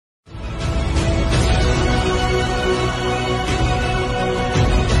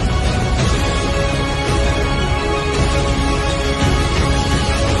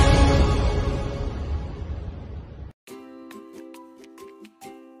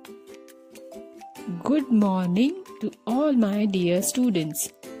Good morning to all my dear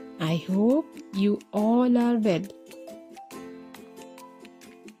students. I hope you all are well.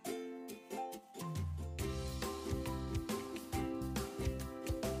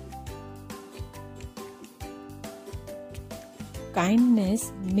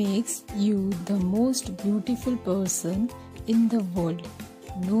 Kindness makes you the most beautiful person in the world,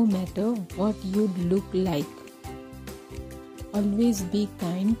 no matter what you look like. Always be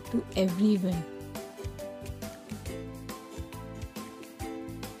kind to everyone.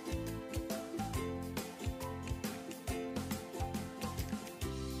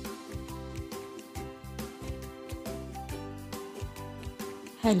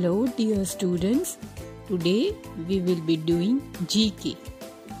 Hello dear students, today we will be doing GK.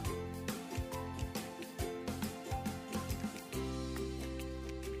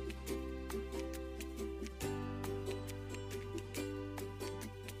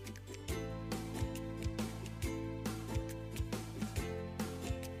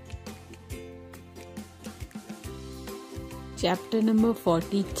 Chapter number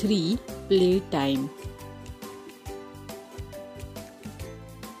 43, Playtime.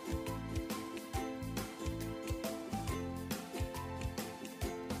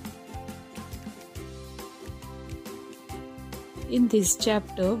 In this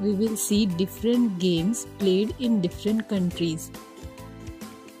chapter, we will see different games played in different countries.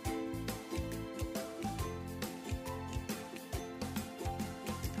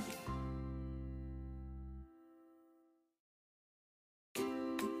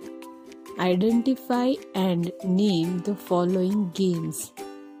 Identify and name the following games.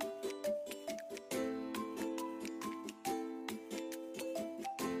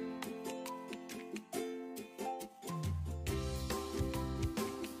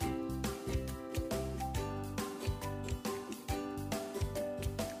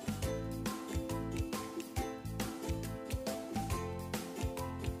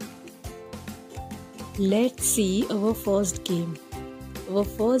 Let's see our first game. Our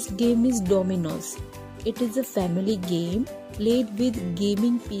first game is Dominoes. It is a family game played with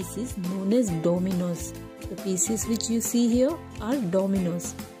gaming pieces known as dominoes. The pieces which you see here are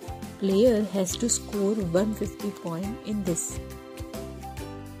dominoes. Player has to score 150 points in this.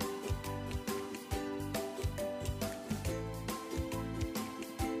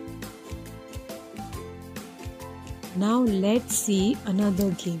 Now let's see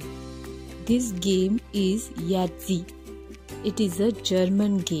another game. This game is Yahtzee. It is a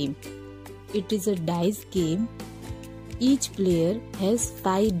German game. It is a dice game. Each player has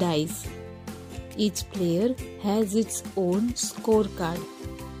 5 dice. Each player has its own scorecard.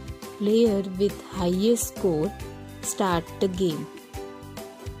 Player with highest score start the game.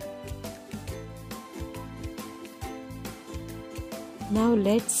 Now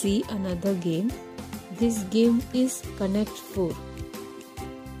let's see another game. This game is Connect 4.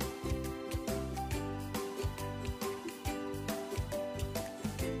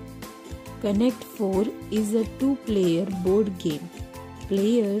 Connect 4 is a 2-player board game.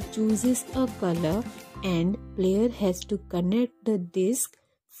 Player chooses a color and player has to connect the disc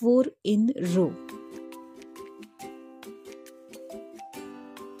 4 in row.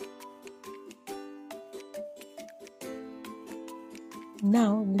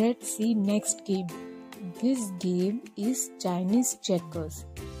 Now let's see next game. This game is Chinese checkers.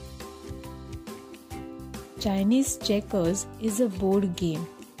 Chinese checkers is a board game.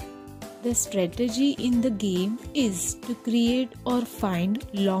 The strategy in the game is to create or find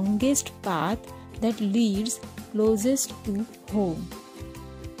longest path that leads closest to home.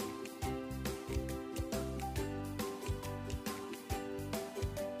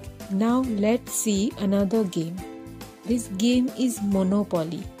 Now let's see another game. This game is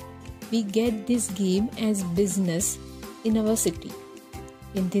Monopoly. We get this game as business in our city.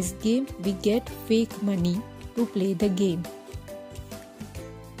 In this game, we get fake money to play the game.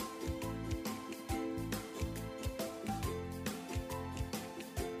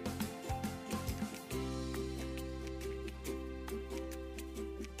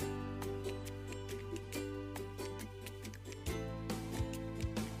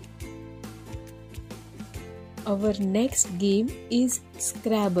 Our next game is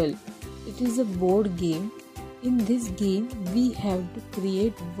Scrabble. It is a board game. In this game, we have to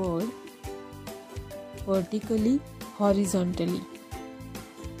create words vertically, horizontally.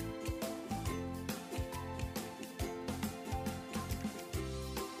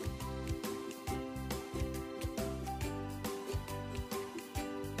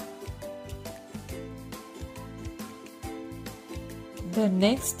 The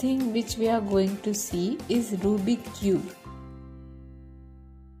next thing which we are going to see is Rubik's Cube.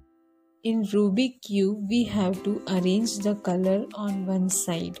 In Rubik cube, we have to arrange the color on one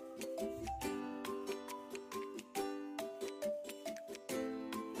side.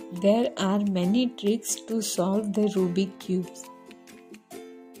 There are many tricks to solve the Rubik cubes.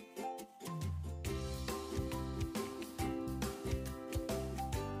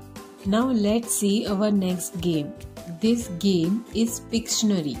 Now let's see our next game. This game is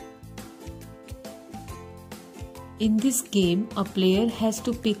Pictionary. In this game, a player has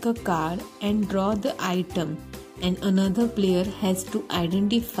to pick a card and draw the item, and another player has to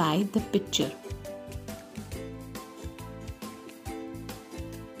identify the picture.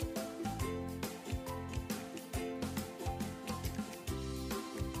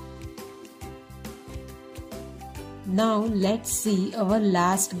 Now let's see our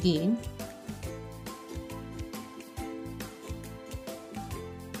last game.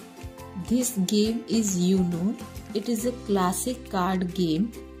 This game is Uno. It is a classic card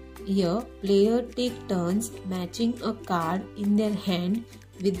game. Here, players take turns matching a card in their hand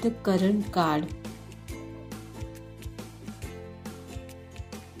with the current card.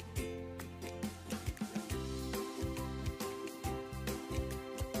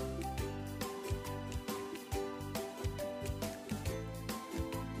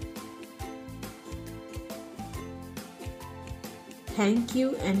 Thank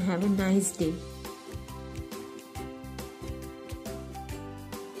you and have a nice day.